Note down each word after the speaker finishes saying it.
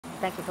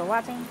Thank you for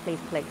watching. Please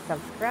click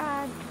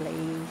subscribe.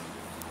 Please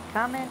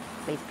comment.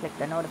 Please click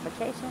the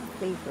notification.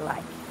 Please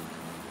like.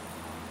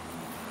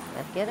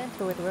 Let's get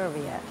into it. Where are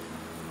we at?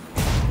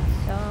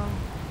 So,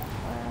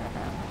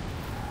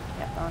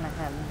 we're gonna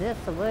have this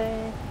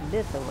away,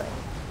 this away,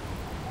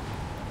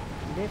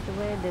 this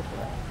away, this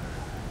way.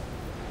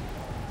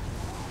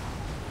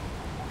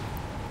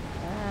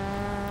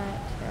 Right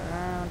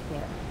around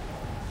here.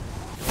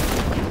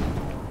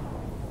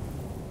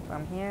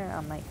 From here,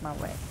 I'll make my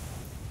way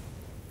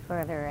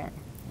further in.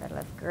 But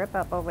let's grip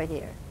up over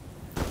here.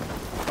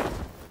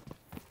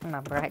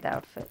 My bright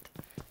outfit.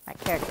 My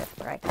character's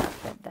bright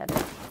outfit, that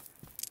is.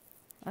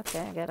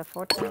 Okay, I got a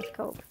 4x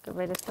scope. Good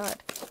way to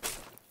start.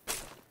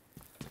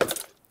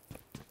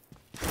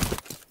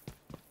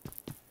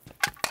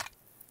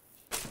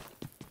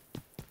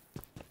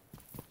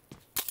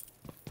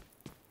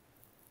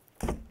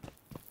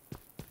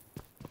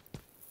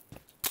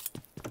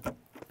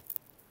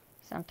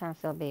 Sometimes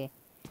there'll be,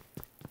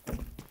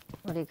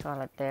 what do you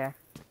call it there?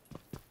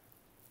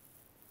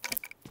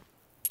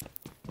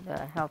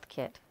 The health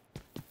kit.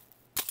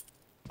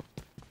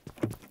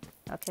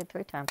 Okay,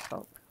 3x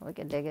scope. We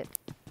can dig it.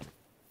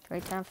 3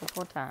 times or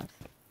 4 times.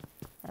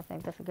 I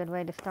think that's a good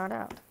way to start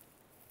out.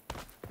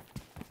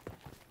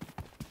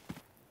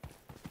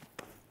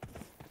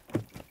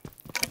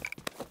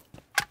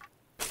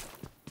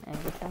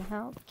 And get some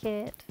health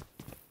kit.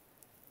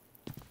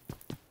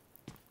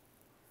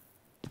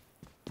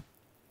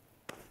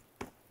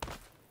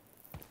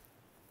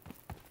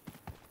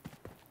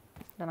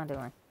 What am I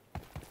doing?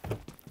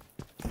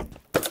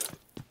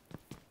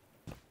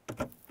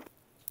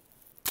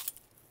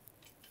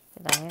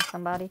 Did I hear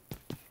somebody?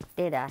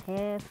 Did I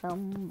hear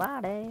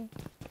somebody?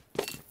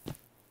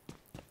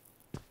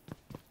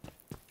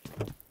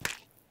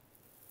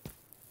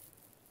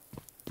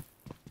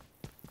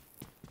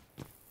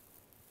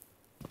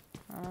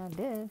 I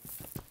did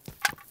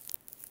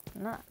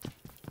not.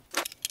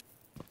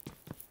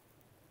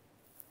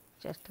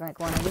 Just drink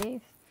one of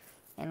these.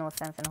 Ain't no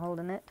sense in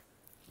holding it.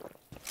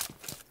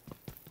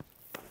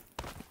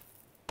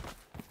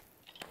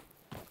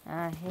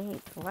 I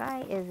hate,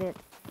 why is it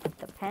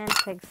the pan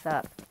picks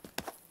up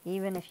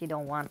even if you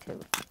don't want to?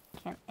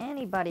 Can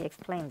anybody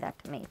explain that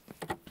to me?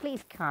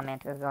 Please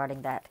comment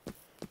regarding that.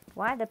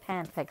 Why the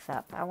pan picks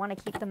up? I want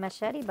to keep the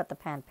machete, but the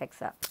pan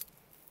picks up.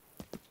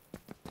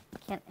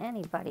 Can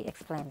anybody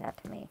explain that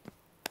to me?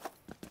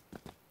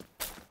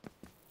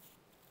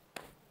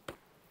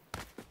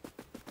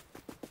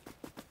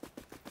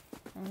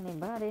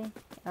 Anybody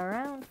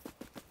around?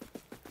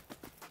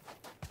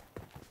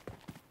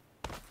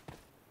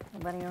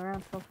 Anybody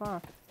around so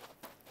far?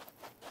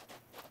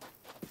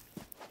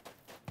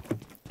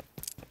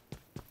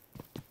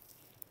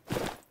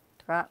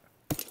 Drop.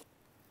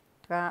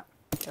 Drop.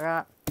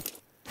 Drop.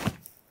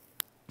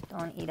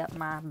 Don't eat up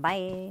my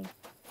bag.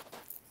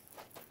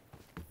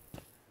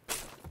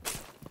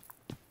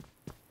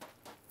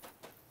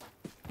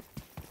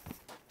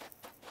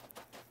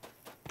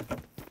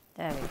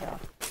 There we go.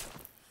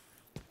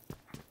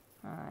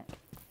 Alright.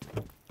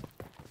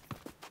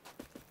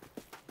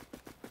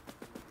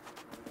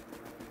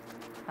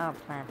 Our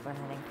plan for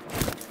heading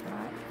towards the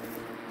right.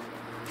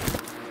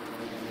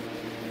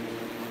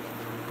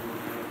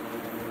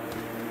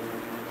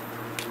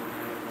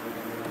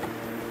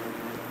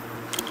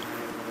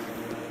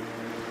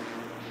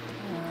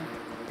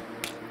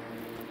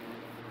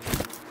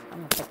 I'm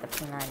gonna take the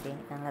P90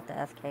 and let the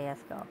SKS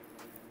go.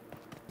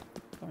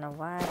 You know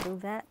why I do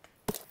that?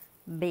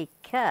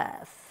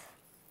 Because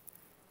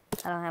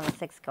I don't have a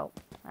 6 scope.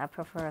 I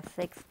prefer a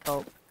 6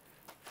 scope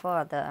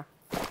for the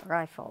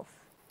rifles.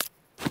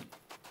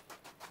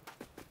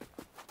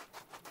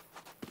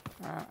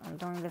 I'm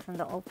doing this in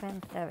the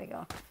open. There we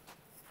go.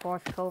 4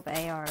 scope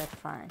AR is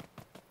fine.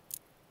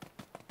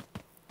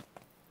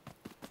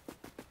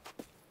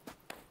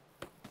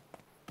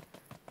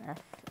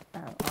 That's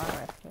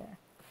RS here.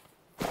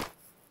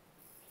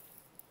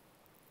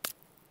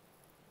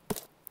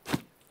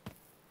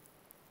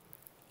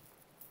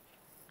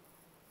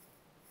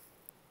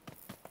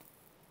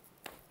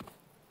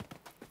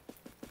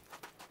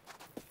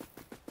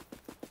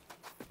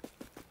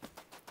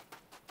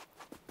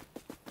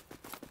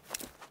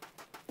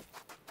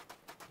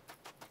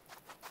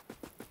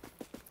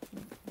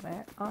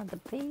 Where are the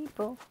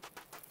people?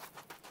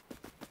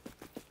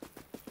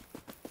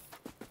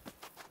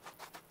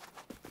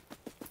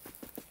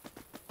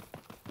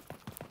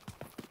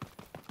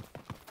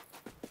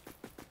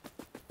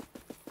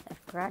 As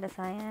glad as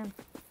I am,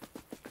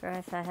 as glad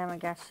as I haven't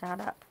got shot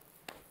up.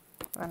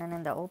 Running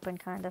in the open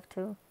kind of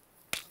too.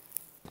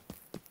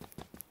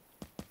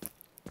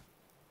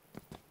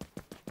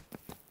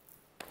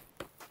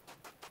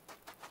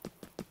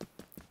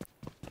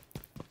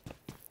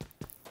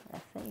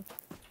 Let's see.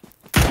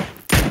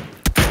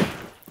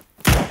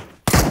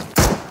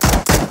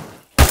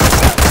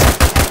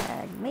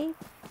 Tag me,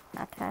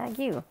 I tag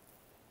you.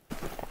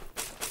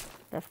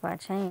 That's why I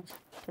changed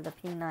to the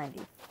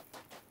P90.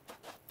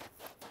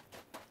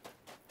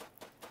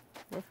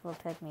 This will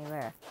take me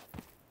where?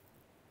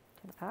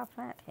 To the power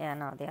plant? Yeah,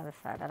 no, the other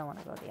side. I don't want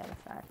to go the other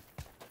side.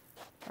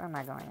 Where am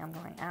I going? I'm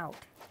going out.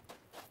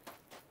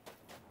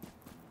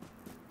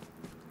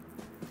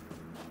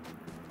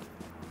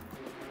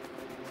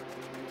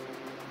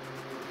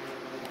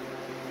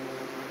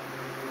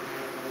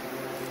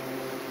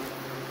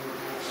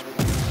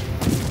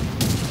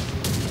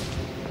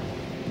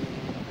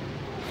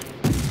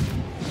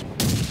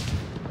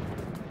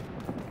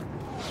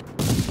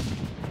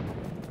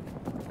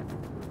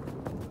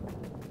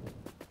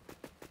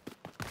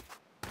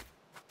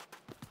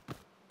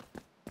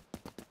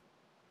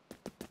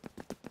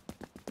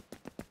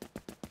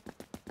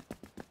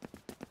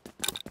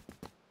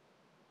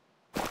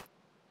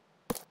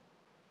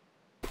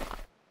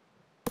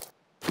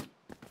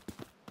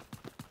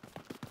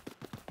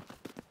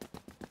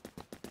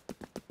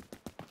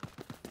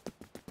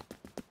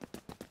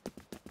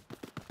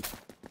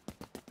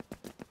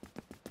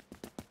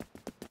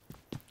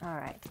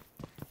 Alright,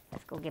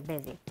 let's go get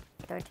busy.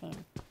 13.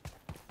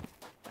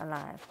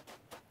 Alive.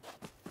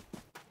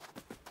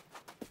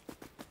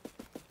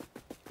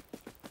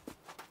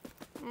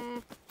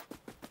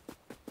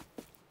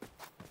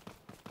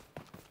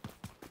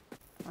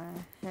 Where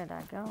should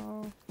I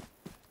go?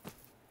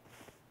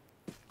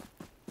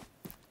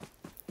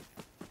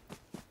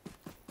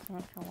 I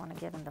think I want to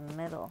get in the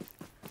middle.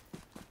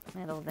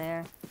 Middle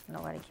there.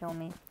 Nobody kill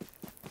me.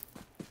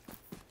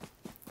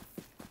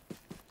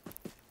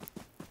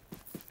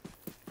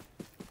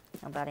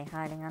 Nobody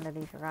hiding under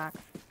these rocks.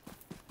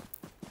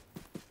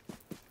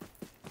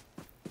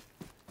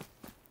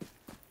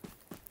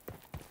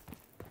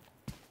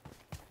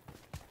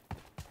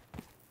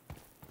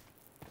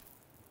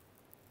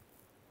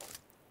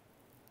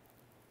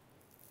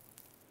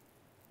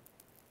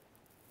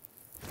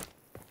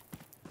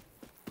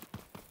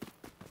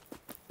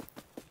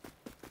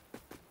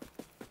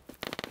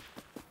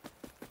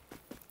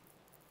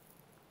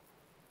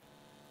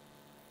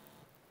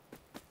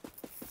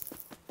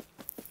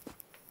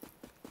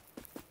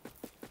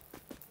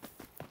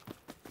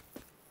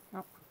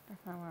 Nope,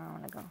 that's not where I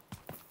want to go.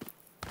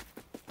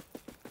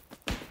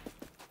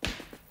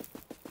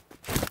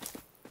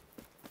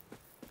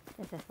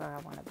 This is where I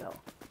want to go.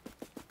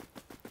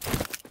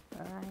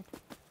 Alright.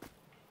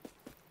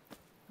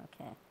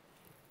 Okay.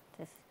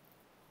 This.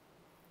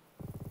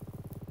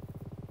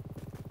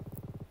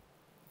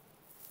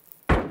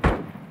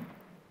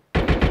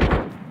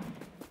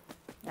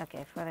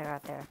 Okay, further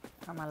out there.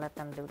 I'm gonna let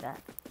them do that.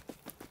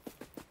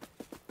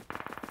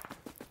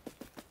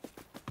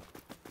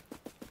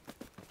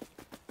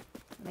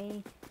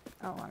 Me,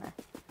 I don't wanna.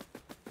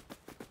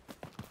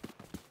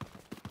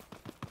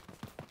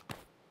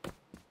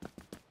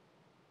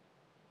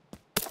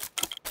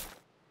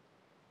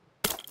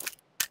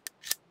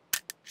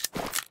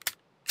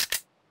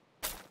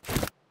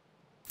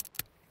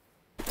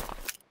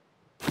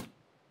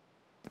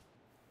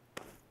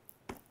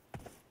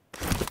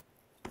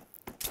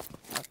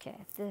 Okay,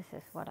 this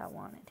is what I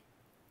wanted.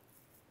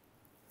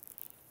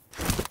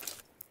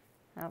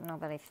 I hope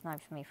nobody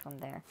snipes me from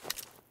there.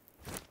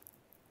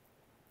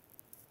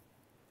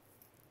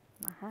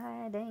 My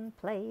hiding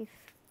place.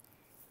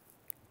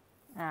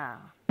 Ah,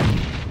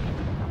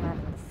 I'm not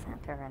in the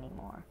center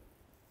anymore.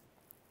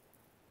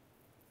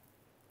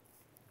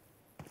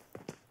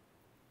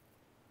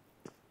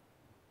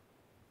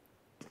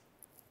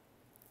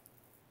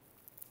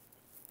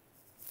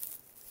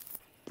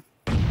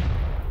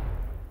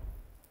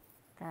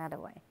 That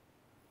away.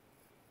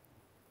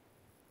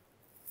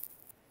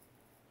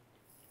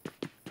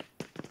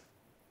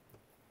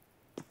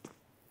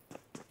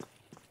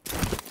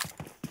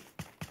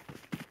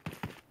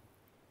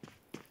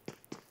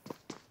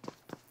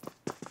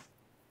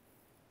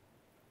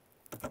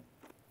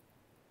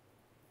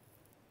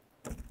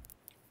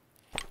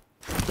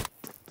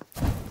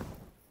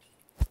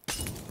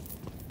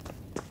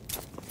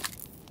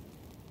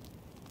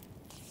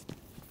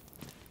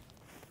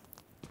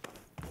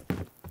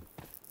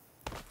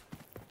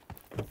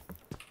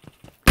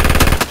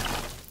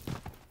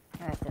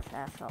 Where's this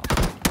asshole?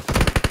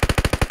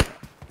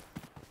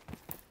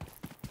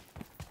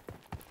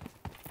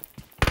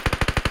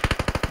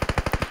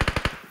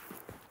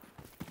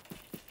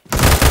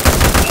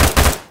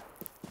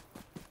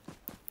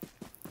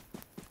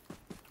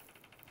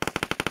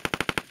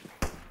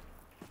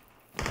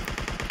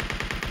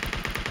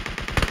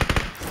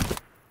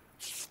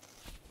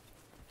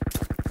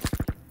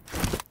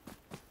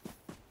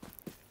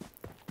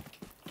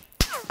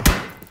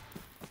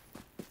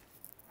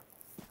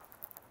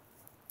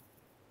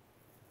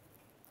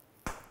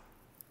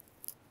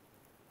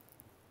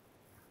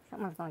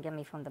 Someone's gonna get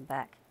me from the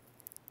back.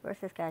 Where's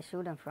this guy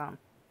shooting from?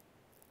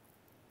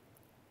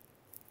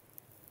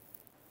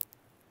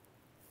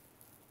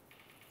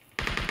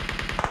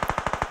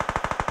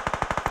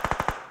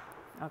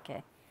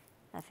 Okay,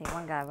 I see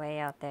one guy way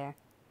out there.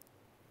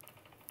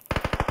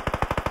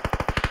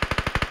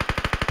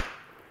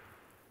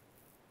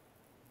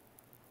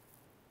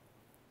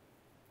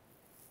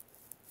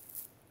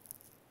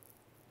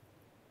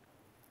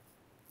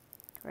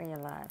 Three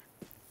alive.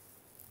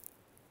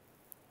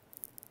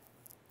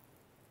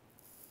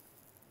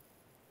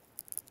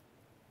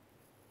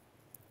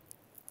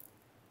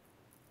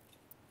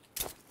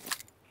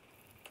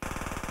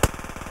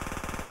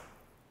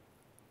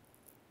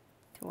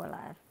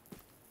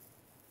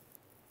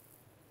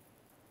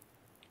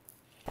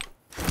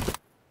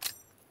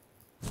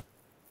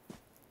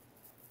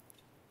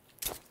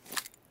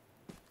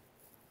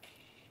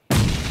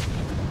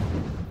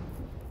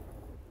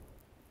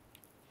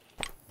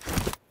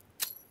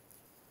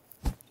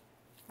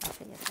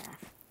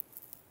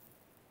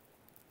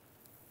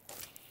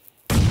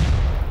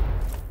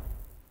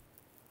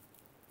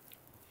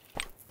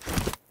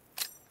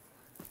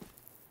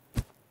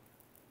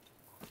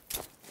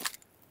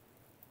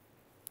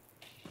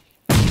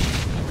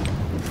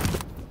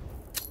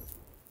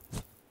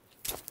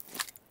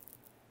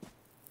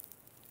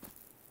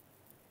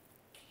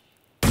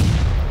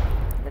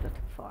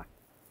 for?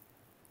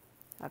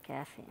 Okay,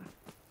 I see him.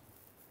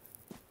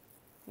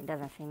 He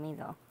doesn't see me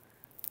though.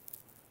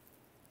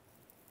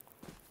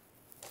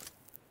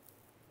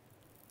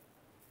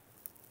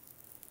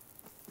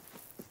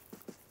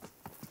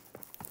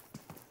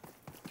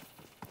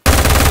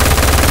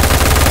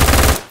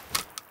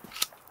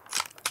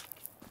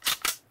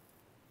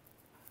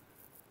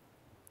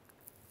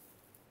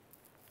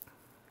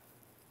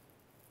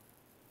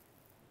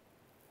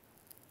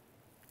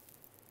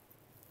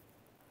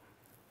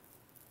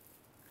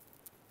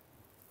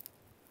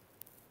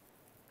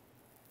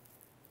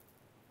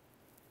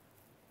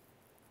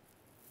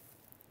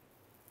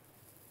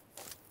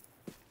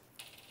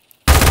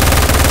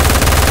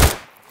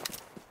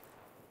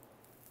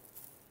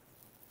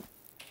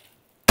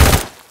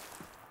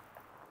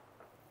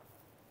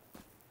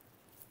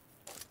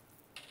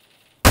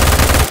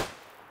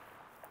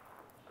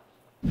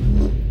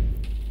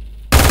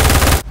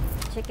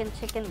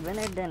 Chicken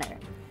winner dinner.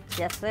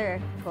 Yes sir,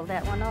 pull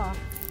that one off.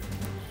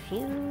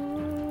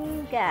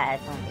 Few guys,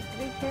 only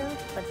 3 kills,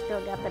 but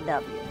still got the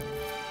W.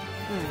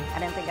 I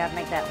didn't think I'd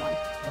make that one.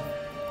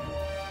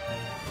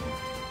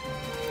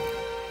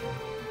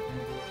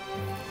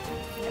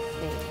 Let's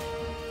see.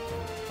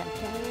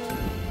 Continue.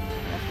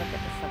 Let's look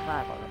at the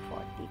survival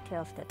report.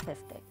 Detailed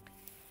statistics.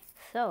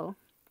 So,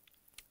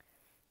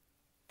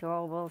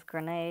 throwables,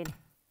 grenade,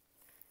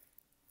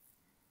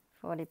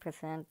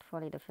 40%,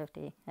 40 to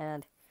 50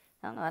 head.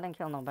 I don't know, I didn't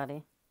kill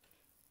nobody.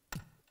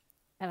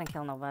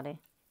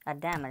 I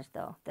damaged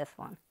though, this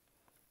one.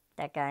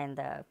 That guy in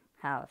the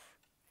house.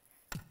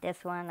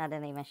 This one I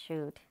didn't even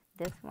shoot.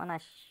 This one I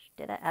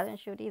didn't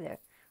shoot either.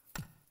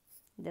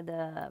 Did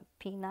the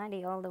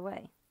P90 all the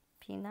way.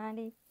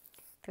 P90,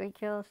 3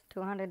 kills,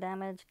 200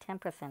 damage,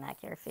 10%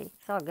 accuracy.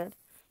 It's all good.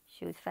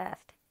 Shoots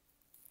fast.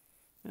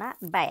 Not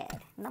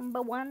bad.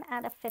 Number 1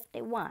 out of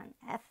 51.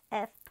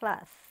 SS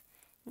plus.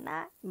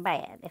 Not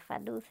bad, if I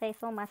do say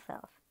so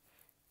myself.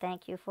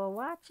 Thank you for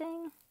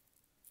watching.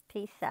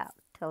 Peace out.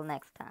 Till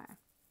next time.